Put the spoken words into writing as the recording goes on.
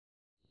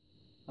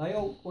Hey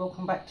all,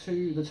 welcome back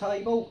to the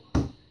table.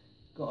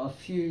 Got a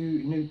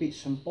few new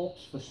bits and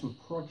bobs for some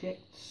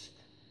projects.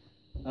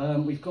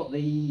 We've got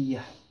the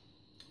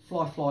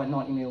Fly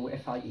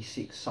 90mm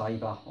F86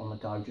 Sabre on the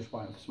go, just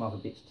waiting for some other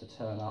bits to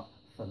turn up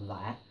for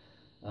that.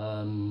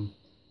 And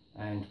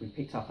we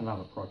picked up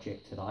another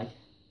project today,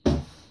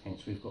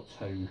 hence we've got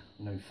two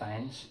new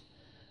fans.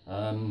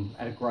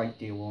 Had a great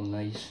deal on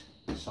these,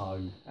 so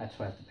had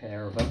to have the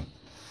pair of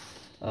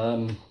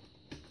them.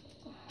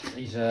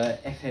 These are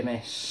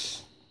FMS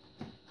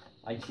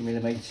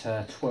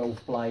 80mm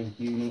 12 blade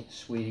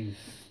units with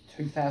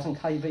 2000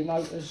 kV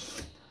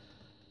motors,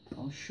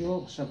 I'm sure.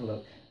 Let's have a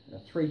look. A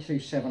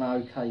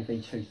 3270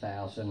 kV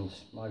 2000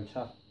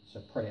 motor, it's a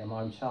Predator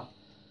motor. So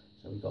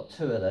we've got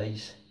two of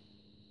these.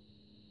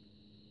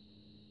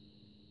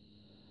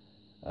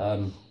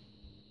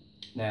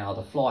 Now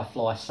the Fly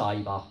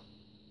Sabre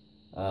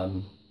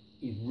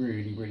is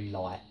really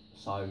light,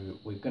 so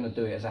we're going to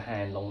do it as a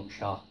hand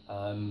launcher,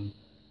 and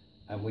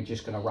we're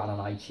just going to run an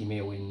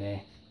 80mm in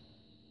there.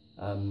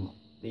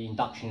 The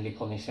induction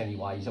lip on this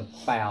anyway is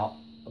about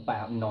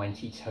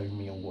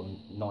 92mm or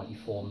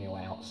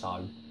 94mm out,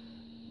 so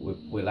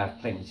we'll have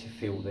plenty to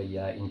fill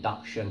the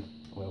induction.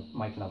 We'll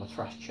make another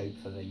thrust tube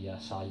for the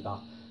Sabre,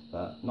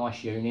 but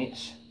nice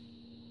units.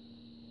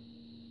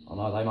 I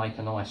know they make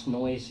a nice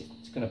noise.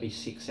 It's going to be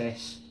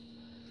 6S.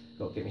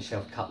 Got to get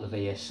myself a couple of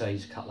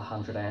ESCs, a couple of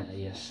 100 amp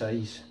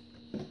ESCs.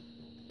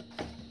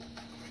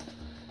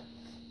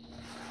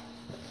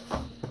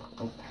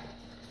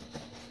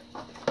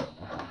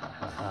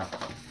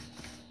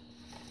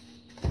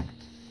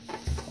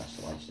 That's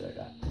the way to do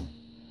that.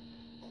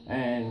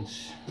 And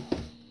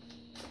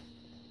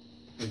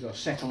we've got a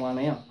second one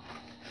out,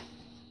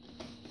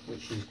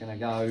 which is going to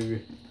go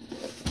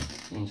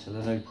into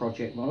the new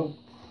project model.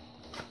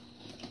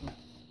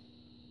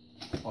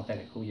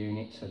 Identical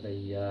unit to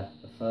the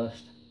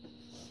first.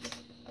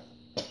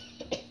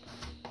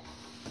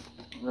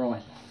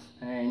 Right,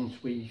 and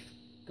we've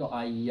got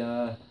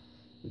a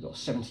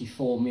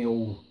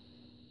 74mm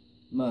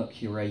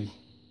Mercury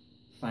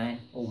fan,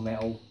 all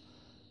metal.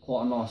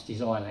 Quite a nice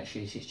design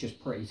actually. It's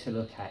just pretty to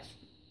look at.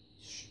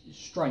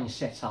 Strange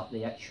setup.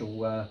 The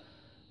actual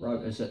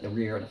rotors at the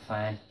rear of the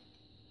fan,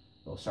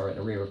 or sorry, at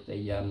the rear of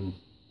the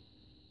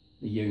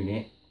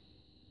unit,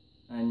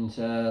 and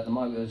the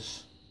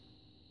motors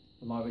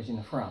in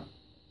the front.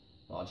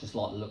 But I just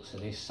like the looks of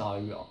this, so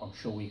I'm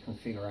sure we can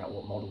figure out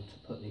what model to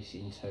put this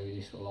into.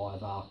 This will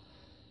either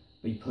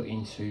be put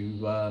into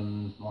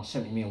my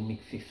 70mm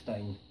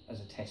MiG-15 as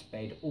a test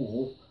bed,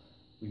 or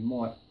we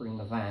might bring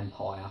the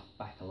Vampire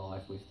back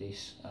alive with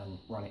this and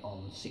run it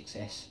on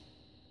 6S.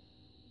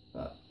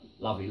 But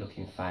lovely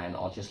looking fan.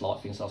 I just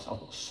like things like I've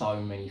got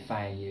so many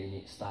fan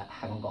units that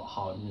haven't got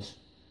homes,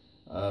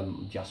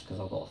 just because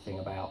I've got a thing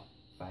about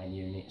fan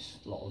units.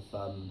 A lot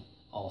of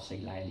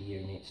RC Lander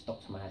units,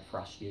 Dr. Mad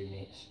Thrust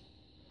units.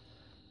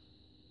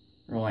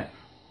 Right.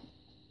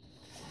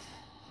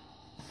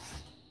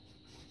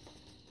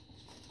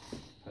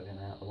 Put them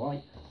out of the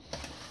way.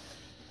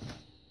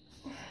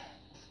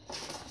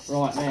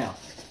 Right, now,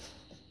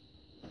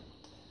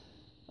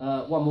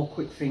 one more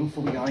quick thing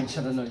before we go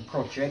into the new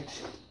project.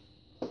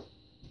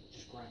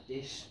 Just grab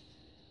this.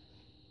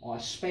 I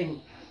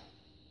spent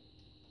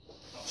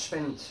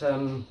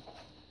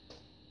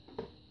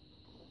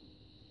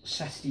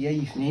Saturday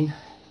evening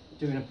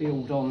doing a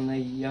build on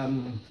the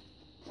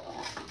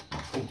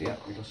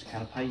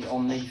canopy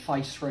on the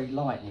phase 3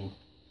 Lightning.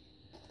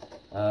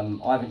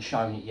 I haven't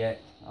shown it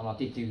yet, and I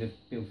did do the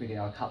build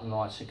video a couple of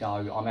nights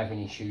ago. I'm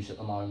having issues at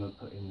the moment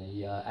putting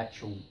the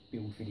actual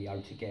build video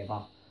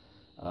together.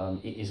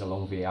 It is a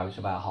long video, it's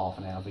about a half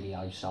an hour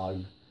video, so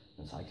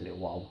it'll take a little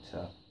while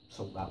to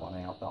sort that one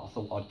out, but I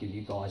thought I'd give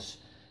you guys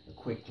a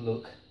quick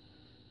look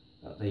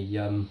at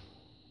the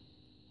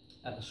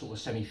sort of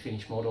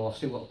semi-finished model. I've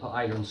still got to put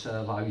aileron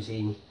servos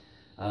in,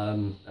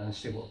 and I've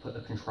still got to put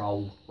the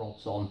control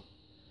rods on.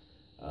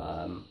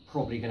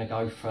 Probably going to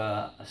go for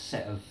a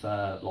set of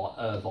like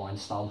Irvine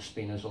style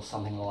spinners or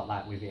something like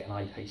that with it, and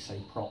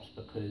APC props,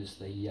 because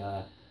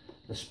the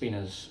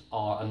spinners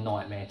are a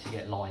nightmare to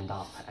get lined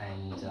up,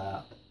 and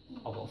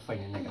I've got a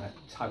feeling they're going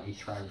to totally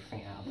throw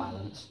everything out of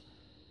balance.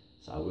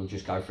 So we'll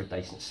just go for a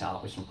decent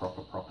setup with some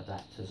proper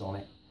adapters on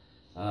it.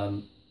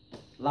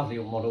 Lovely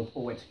little model,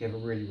 all went together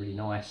really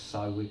nice.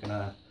 So we're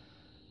gonna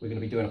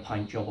be doing a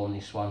paint job on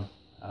this one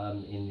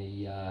in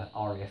the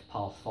RAF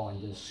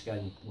Pathfinders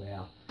scheme,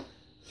 where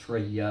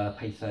 3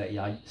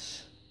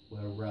 P38s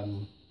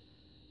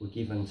were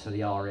given to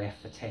the RAF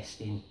for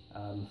testing,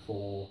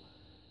 for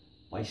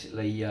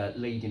basically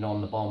leading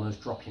on the bombers,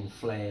 dropping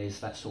flares,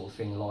 that sort of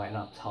thing, lighting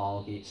up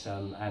targets,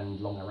 and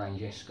longer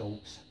range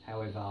escorts.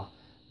 However,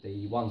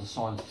 the ones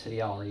assigned to the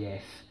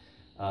RAF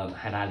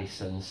had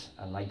Allisons,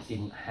 and they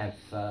didn't have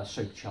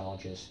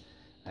superchargers,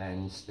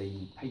 and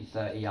the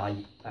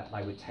P38 that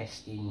they were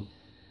testing,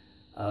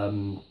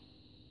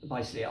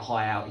 basically at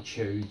high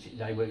altitude,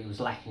 it was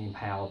lacking in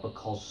power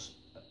because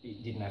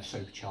it didn't have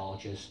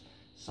superchargers.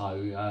 So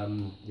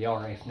the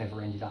RAF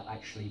never ended up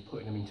actually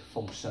putting them into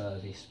full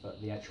service, but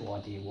the actual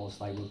idea was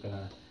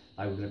they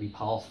they were going to be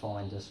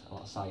pathfinders,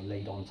 like I say,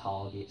 lead on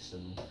targets,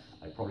 and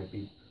they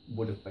probably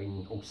would have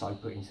been also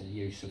put into the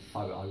use of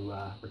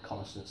photo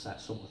reconnaissance,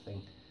 that sort of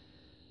thing.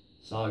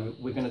 So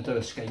we're going to do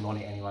a scheme on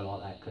it anyway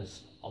like that,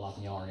 because I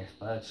love my RAF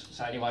birds.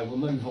 So anyway, we'll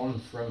move on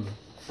from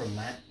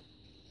that.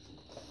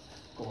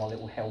 Got my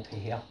little helper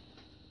here.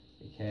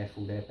 Be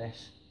careful there,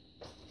 Bess.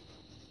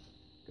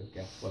 Good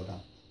girl, well done.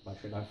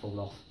 Make sure it don't fall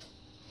off.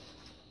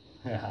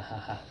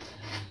 That's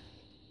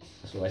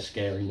always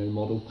scary, new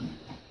model.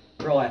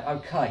 Right,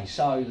 okay,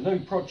 so the new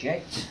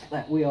project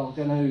that we are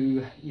going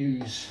to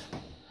use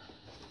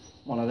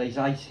one of these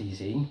 80s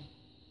in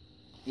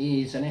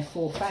is an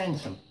F4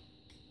 Phantom.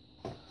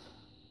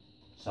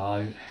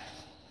 So,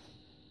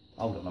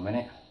 hold on a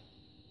minute.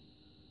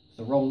 It's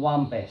the wrong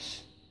one,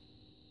 Bess.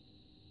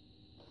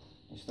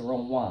 It's the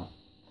wrong one.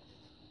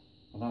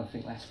 I don't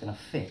think that's going to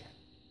fit.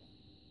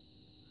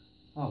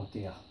 Oh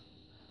dear.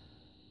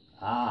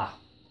 Ah.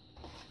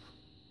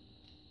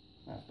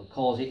 That's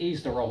because it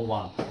is the wrong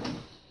one.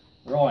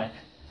 Right.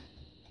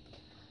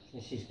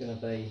 This is going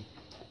to be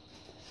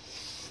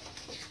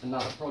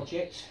another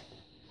project.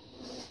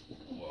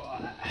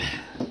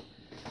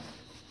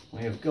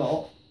 We have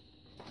got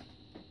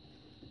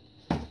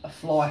a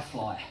fly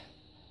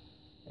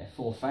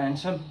F4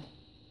 Phantom.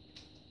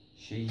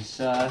 She's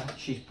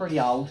pretty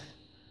old.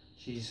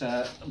 She's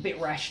a bit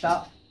rashed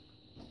up,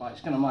 but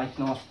it's going to make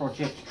a nice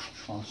project.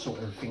 Try and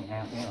sort everything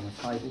out there on the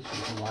table so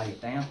we can lay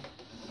it down.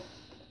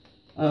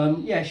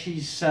 Yeah,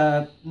 she's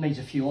needs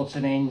a few odds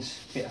and ends,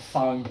 bit of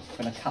foam.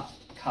 Going to cut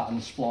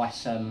and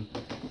splice some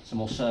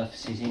more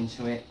surfaces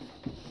into it.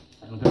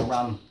 And I'm going to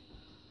run,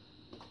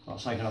 like I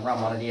say, going to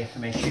run one of the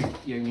FMS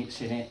units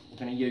in it. I'm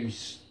going to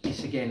use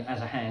this again as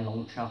a hand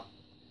launcher.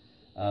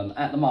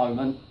 At the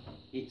moment,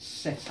 it's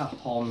set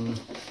up on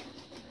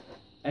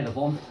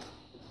Elevon.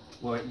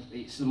 Well,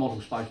 the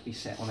model's supposed to be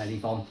set on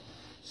Elevon,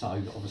 so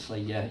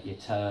obviously your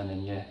turn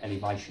and your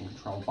elevation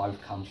control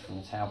both comes from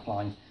the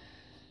tailplane.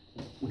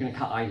 We're going to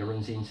cut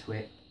ailerons into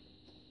it.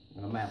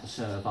 We're going to mount the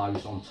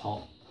servos on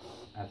top,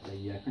 have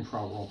the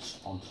control rods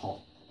on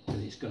top,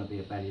 because it's going to be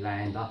a belly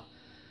lander. A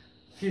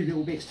few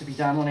little bits to be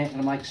done on it. I'm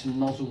going to make some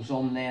nozzles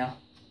on there.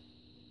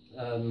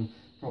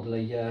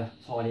 Probably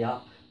tidy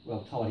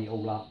it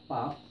all up,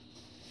 but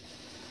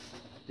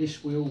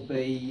this will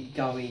be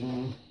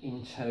going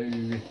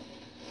into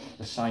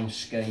the same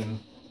scheme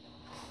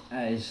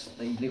as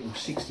the little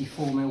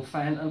 64mm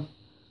Phantom.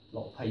 A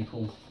lot of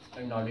people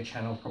who know the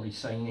channel have probably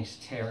seen this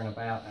tearing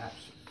about. That's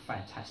a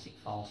fantastic,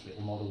 fast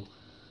little model.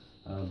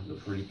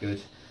 Looks really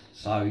good.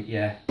 So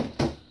yeah,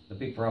 the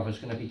big brother's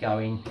going to be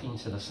going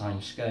into the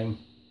same scheme.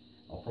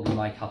 I'll probably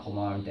make up on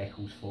my own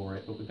decals for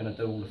it, but we're going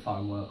to do all the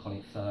foam work on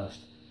it first,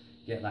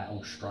 get that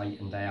all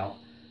straightened out,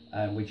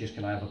 and we're just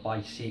going to have a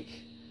basic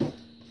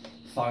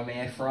foam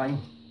airframe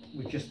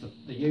with just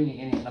the unit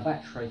in it and a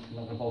battery. I'm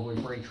not going to bother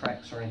with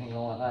retracts or anything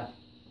like that.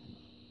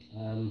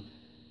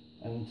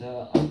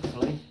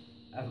 Hopefully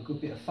have a good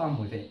bit of fun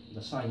with it.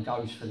 The same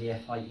goes for the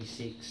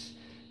F86.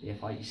 The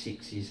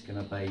F86 is going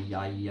to be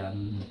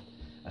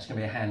that's going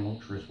to be a hand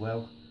launcher as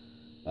well.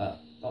 But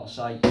like I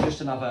say,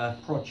 just another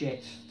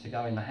project to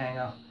go in the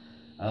hangar.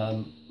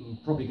 I'm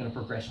probably going to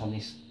progress on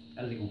this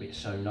a little bit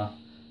sooner.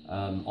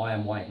 I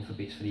am waiting for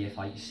bits for the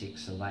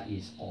F86, and that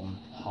is on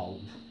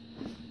hold.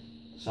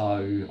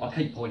 So I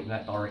keep pointing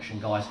that direction,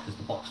 guys, because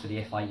the box for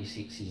the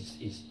F86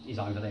 is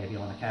over there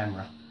behind the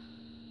camera.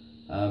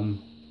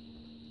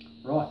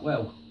 Right,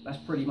 well, that's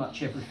pretty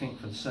much everything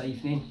for this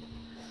evening.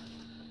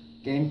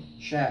 Again,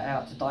 shout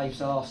out to Dave's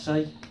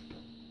RC.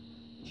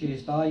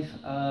 Cheers, Dave.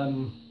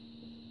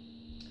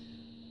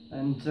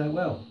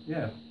 Well,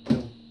 yeah,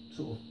 we'll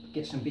sort of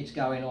get some bits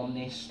going on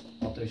this.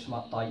 I'll do some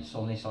updates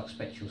on this. I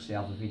expect you'll see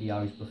other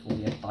videos before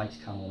the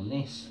updates come on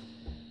this.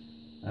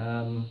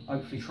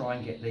 Hopefully try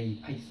and get the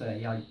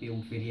P38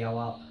 build video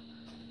up,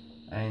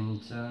 and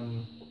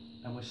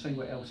we'll see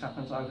what else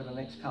happens over the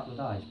next couple of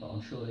days, but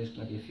I'm sure there's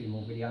going to be a few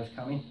more videos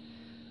coming.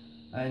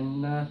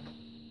 And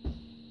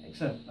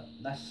excellent,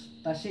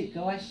 that's it,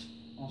 guys.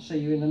 I'll see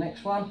you in the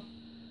next one.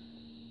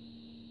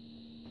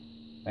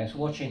 Thanks for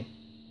watching.